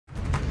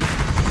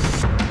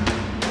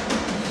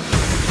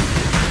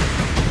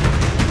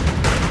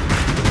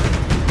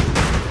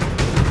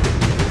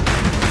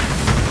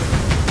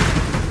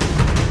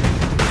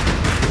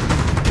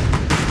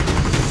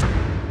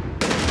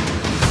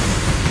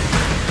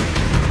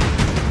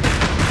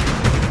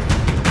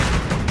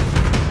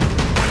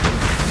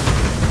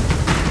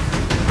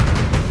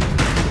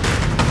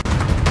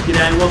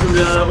gang, welcome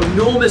to an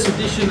enormous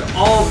edition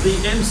of the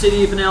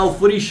MCDFNL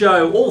Footy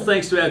Show. All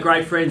thanks to our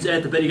great friends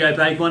at the BENDIGO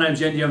Bank. My name's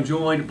Yeendy, I'm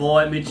joined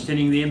by Mitch, the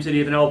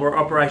MCDFNL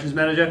Operations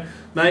Manager.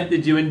 Mate,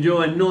 did you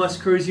enjoy a nice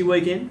cruisy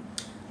weekend?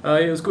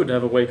 It was good to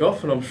have a week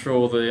off, and I'm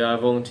sure the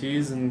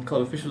volunteers and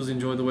club officials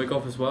enjoyed the week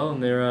off as well,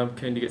 and they're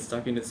keen to get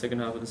stuck into the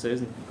second half of the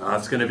season.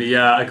 It's going to be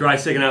a great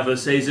second half of the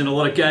season. A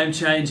lot of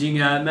game-changing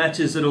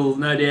matches that will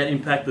no doubt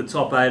impact the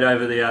top 8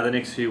 over the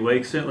next few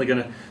weeks. Certainly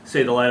going to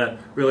see the ladder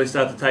really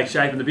start to take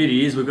shape. And the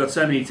beauty is we've got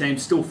so many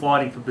teams still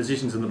fighting for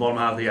positions in the bottom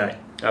half of the 8.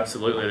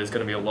 Absolutely, there's going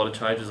to be a lot of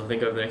changes, I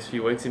think, over the next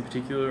few weeks in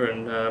particular,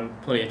 and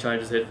plenty of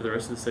changes ahead for the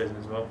rest of the season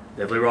as well.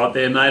 Definitely right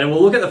there, mate. And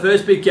we'll look at the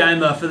first big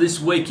game for this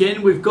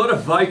weekend. We've got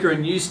Avoca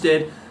and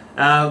Newstead.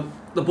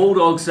 The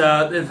Bulldogs,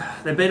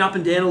 they've been up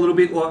and down a little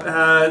bit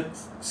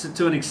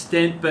to an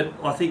extent, but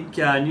I think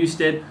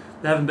Newstead,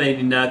 they haven't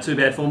been in too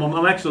bad form.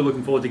 I'm actually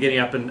looking forward to getting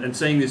up and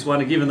seeing this one,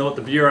 and given what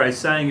the Bureau is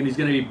saying, and he's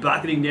going to be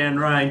bucketing down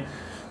rain.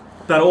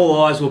 But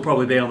all eyes will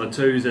probably be on the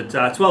twos at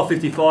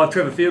 12:55.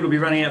 Trevor Field will be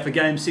running out for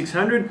game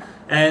 600,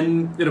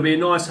 and it'll be a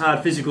nice,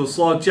 hard physical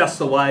slog, just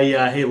the way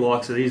he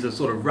likes it. He's a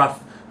sort of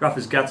rough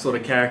as guts sort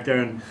of character,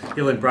 and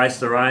he'll embrace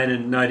the rain,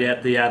 and no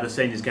doubt the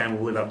seniors game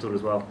will live up to it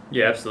as well.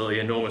 Yeah, absolutely,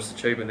 enormous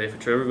achievement there for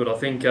Trevor. But I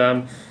think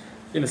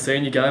in the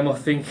senior game, I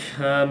think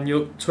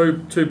you're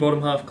two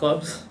bottom half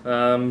clubs.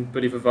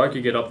 But if Avoca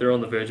get up, they're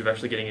on the verge of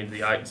actually getting into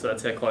the 8, so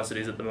that's how close it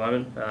is at the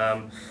moment.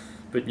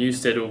 But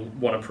Newstead will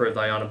want to prove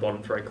they aren't a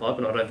bottom 3 club,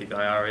 and I don't think they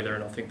are either,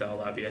 and I think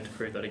they'll be able to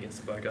prove that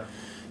against Avoca.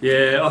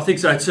 Yeah, I think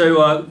so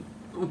too.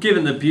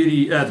 Given the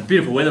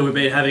beautiful weather we've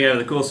been having over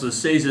the course of the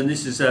season,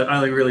 this has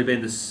only really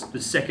been the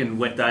second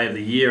wet day of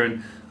the year,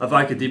 and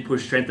Avoca did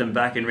push Trentham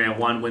back in round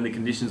 1 when the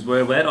conditions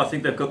were wet. I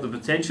think they've got the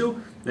potential.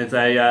 If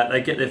they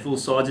get their full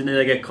sides in there,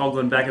 they get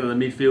Conklin back into the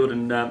midfield,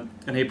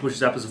 and he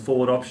pushes up as a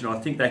forward option. I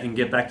think they can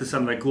get back to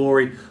some of their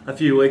glory a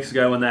few weeks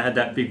ago when they had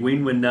that big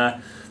win when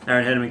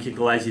Aaron Henneman kicked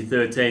a lazy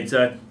 13.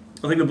 So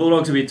I think the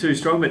Bulldogs will be too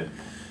strong, but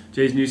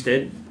geez,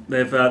 Newstead,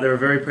 they're a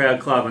very proud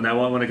club, and they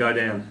won't want to go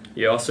down.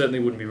 Yeah, I certainly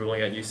wouldn't be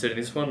ruling out Newstead in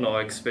this one. I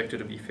expect it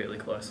to be fairly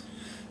close.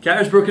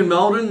 Carisbrook and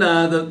Malden,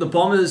 the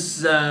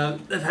Bombers,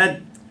 they've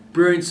had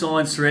brilliant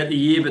signs throughout the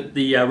year, but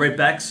the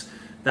Redbacks,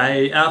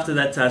 after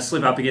that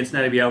slip up against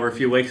Maryborough a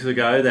few weeks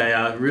ago, they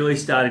are really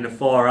starting to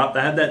fire up.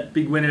 They had that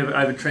big win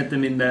over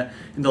Trentham in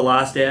the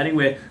last outing,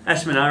 where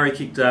Ashmanari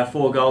kicked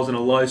 4 goals in a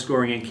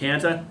low-scoring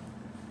encounter.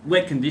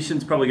 Wet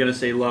conditions, probably going to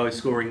see low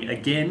scoring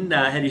again.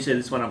 How do you see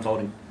this one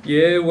unfolding?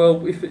 Yeah,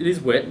 well, if it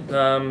is wet,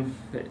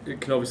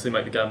 it can obviously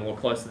make the game a lot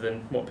closer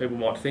than what people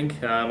might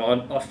think.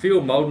 I feel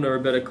Malden are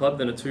a better club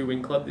than a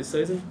 2-win club this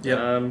season.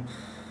 Yep.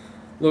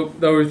 Look,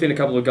 they were within a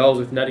couple of goals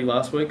with Natty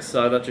last week,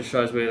 so that just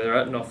shows where they're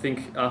at. And I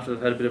think after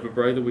they've had a bit of a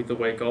breather with the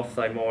week off,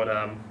 they might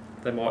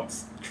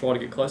try to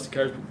get close to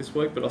Carisbrook this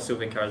week, but I still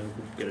think Carisbrook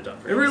will get it done.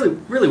 It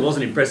really was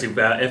an impressive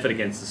effort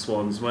against the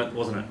Swans,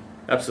 wasn't it?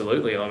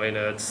 Absolutely. I mean,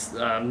 it's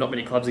not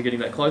many clubs are getting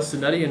that close to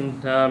Natty,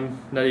 and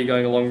Natty are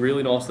going along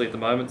really nicely at the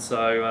moment.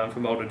 So for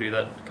Malden to do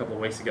that a couple of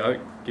weeks ago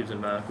gives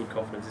them good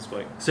confidence this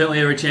week. Certainly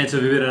every chance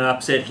of a bit of an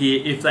upset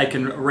here if they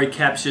can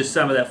recapture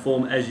some of that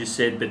form, as you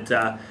said,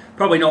 but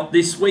probably not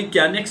this week.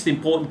 Next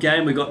important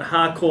game, we've got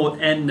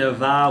Harcourt and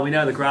Navarre. We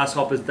know the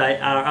Grasshoppers, they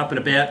are up and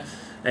about,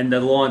 and the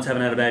Lions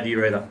haven't had a bad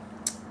year either.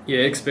 Yeah,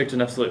 expect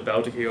an absolute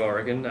belter here, I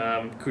reckon.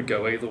 Could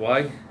go either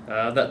way.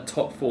 That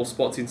top 4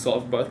 spots in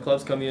sight for both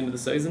clubs come the end of the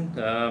season.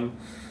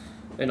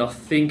 And I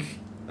think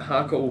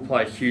Harcourt will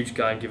play a huge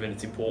game given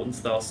its importance.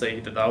 They'll see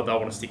that they'll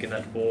want to stick in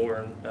that 4,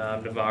 and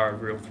Navarre are a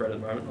real threat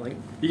at the moment, I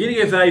think. You're going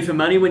to get value for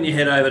money when you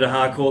head over to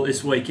Harcourt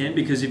this weekend,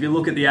 because if you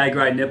look at the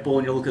A-grade netball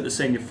and you look at the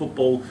senior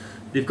football,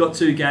 they've got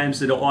 2 games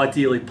that are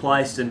ideally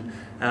placed, and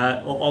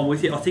I'm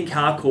with you. I think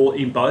Harcourt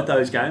in both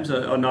those games,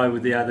 I know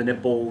with the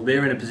netball,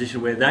 they're in a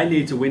position where they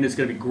need to win. It's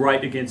going to be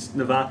great against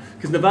Navarre,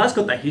 because Navarre's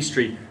got that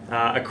history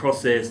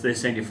across their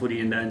senior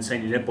footy and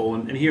senior netball,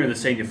 and here in the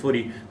senior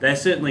footy,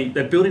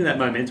 they're building that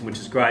momentum, which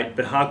is great.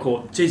 But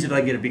Harcourt, geez, if they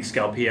can get a big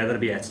scalp here,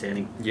 that'd be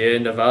outstanding. Yeah,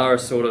 Navarre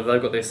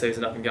they've got their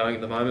season up and going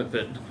at the moment,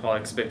 but I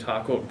expect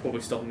Harcourt to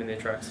probably stop them in their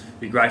tracks.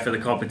 Be great for the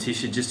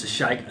competition just to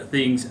shake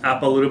things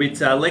up a little bit.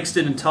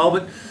 Lexington and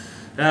Talbot.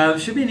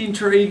 Should be an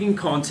intriguing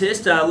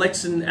contest.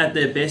 Lexington at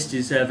their best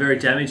is very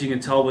damaging,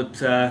 and Talbot,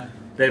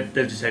 they've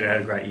just had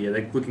a great year.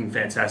 They're looking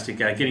fantastic,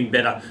 getting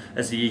better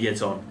as the year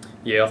gets on.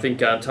 Yeah, I think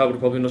Talbot will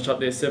probably notch up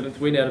their 7th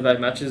win out of 8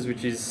 matches,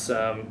 which is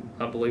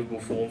unbelievable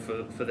form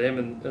for them,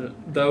 and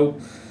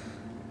they'll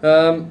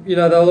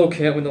all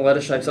count when the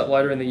ladder shapes up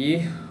later in the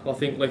year. I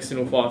think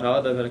Lexington will fight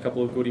hard. They've had a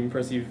couple of good,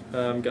 impressive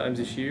games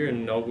this year,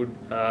 and I would,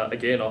 I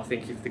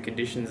think if the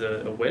conditions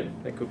are wet,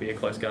 it could be a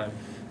close game.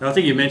 Now, I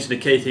think you mentioned a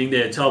key thing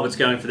there. Talbot's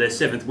going for their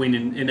 7th win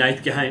in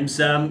 8 games.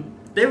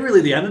 They're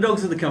really the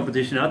underdogs of the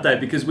competition, aren't they?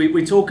 Because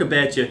we talk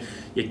about your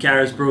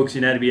Carisbrooks,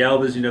 your Natty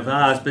Albers, your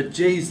Navarres, but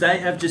geez, they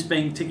have just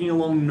been ticking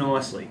along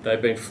nicely.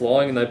 They've been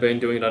flying, and they've been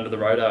doing it under the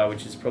radar,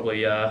 which is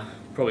probably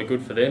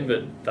good for them,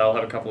 but they'll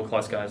have a couple of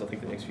close games, I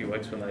think, the next few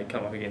weeks when they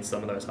come up against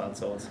some of those hard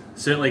sides.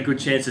 Certainly a good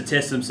chance to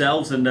test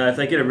themselves, and if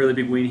they get a really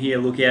big win here,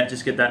 look out,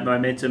 just get that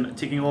momentum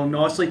ticking along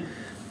nicely.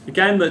 A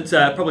game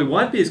that probably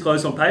won't be as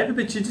close on paper,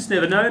 but you just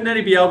never know.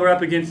 Natty Bielba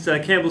up against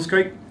Campbell's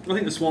Creek. I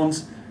think the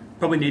Swans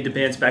probably need to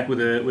bounce back with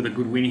a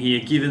good win here,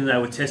 given they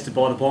were tested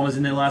by the Bombers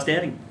in their last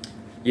outing.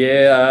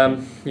 Yeah,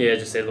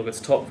 just said, look, it's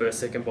top versus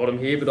second bottom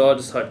here, but I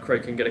just hope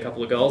Creek can get a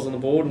couple of goals on the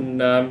board, and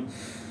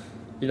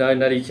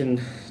Natty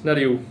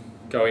will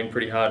go in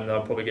pretty hard, and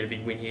they'll probably get a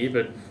big win here.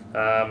 But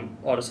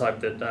I just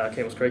hope that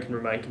Campbell's Creek can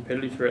remain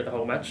competitive throughout the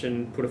whole match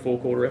and put a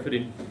four-quarter effort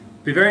in.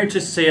 Be very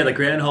interested to see how the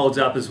ground holds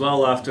up as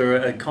well after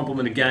a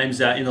complement of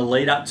games in the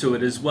lead up to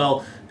it as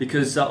well,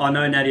 because I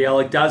know Natty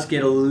Alec does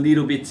get a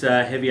little bit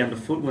heavy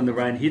underfoot when the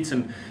rain hits,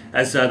 and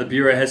as the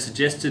Bureau has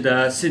suggested,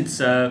 since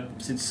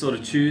sort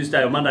of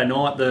Tuesday or Monday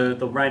night,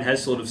 the rain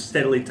has sort of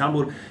steadily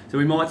tumbled, so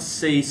we might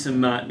see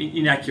some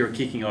inaccurate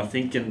kicking, I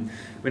think, and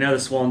we know the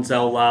Swans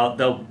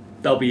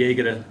they'll be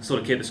eager to sort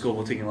of keep the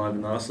scoreboard ticking over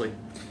nicely.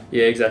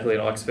 Yeah, exactly,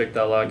 and I expect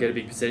they'll get a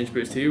big percentage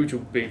boost here, which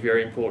will be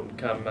very important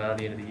come the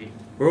end of the year.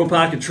 Royal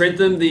Park and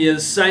Trentham, the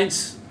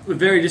Saints were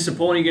very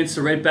disappointing against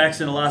the Redbacks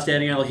in the last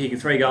outing, only kicking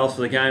 3 goals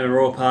for the game. And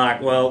Royal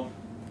Park, well,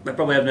 they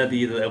probably haven't had the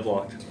year that they've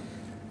liked.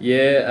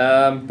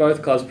 Yeah,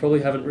 both clubs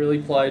probably haven't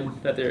really played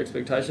at their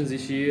expectations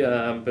this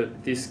year,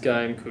 but this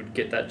game could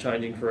get that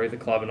changing for either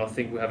club, and I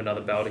think we'll have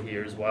another belter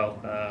here as well.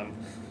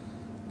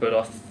 But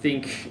I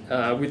think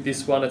with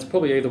this one, it's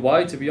probably either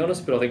way, to be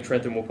honest, but I think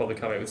Trentham will probably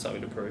come out with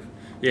something to prove.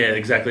 Yeah,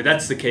 exactly.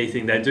 That's the key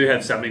thing. They do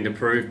have something to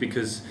prove,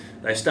 because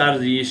they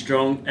started the year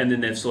strong and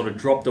then they've sort of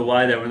dropped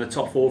away. They were in the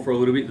top 4 for a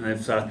little bit and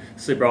they've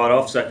slipped right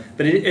off.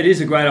 But it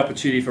is a great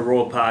opportunity for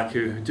Royal Park,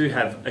 who do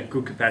have a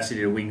good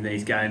capacity to win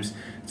these games,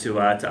 to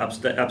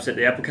upset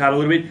the apple cart a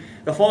little bit.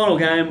 The final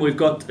game, we've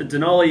got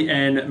Denali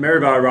and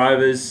Maryborough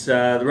Rovers.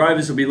 The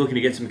Rovers will be looking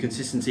to get some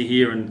consistency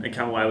here and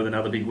come away with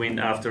another big win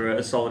after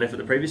a solid effort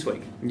the previous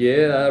week.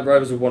 Yeah,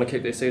 Rovers will want to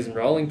keep their season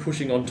rolling,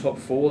 pushing on top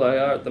 4 they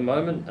are at the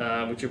moment,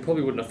 which you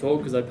probably wouldn't have thought,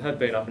 because they have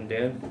been up and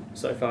down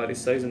so far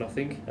this season, I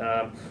think.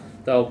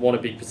 They'll want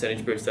a big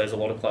percentage boost, as a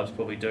lot of clubs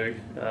probably do,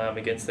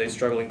 against these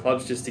struggling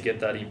clubs, just to get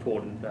that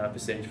important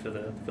percentage for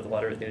the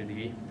ladder at the end of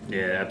the year.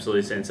 Yeah,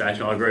 absolutely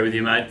sensational. I agree with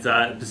you, mate.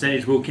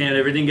 Percentage will count.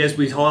 Everything, as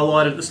we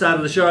highlighted at the start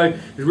of the show,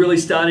 is really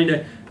starting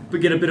to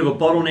get a bit of a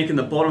bottleneck in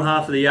the bottom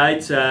half of the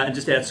 8 and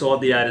just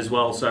outside the 8 as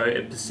well. So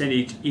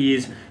percentage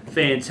is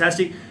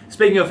fantastic.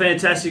 Speaking of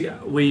fantastic,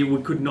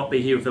 we could not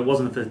be here if it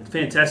wasn't for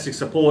fantastic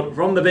support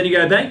from the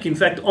Bendigo Bank. In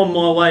fact, on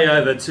my way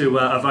over to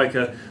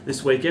Avoca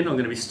this weekend, I'm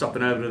going to be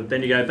stopping over to the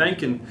Bendigo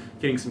Bank and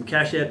getting some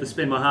cash out to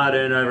spend my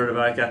hard-earned over at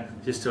Avoca,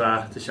 just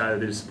to show a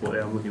bit of support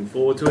there. I'm looking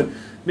forward to it.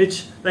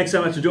 Mitch, thanks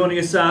so much for joining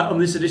us on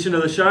this edition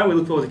of the show. We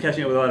look forward to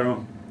catching up with you later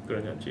on. Good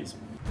on you. Cheers.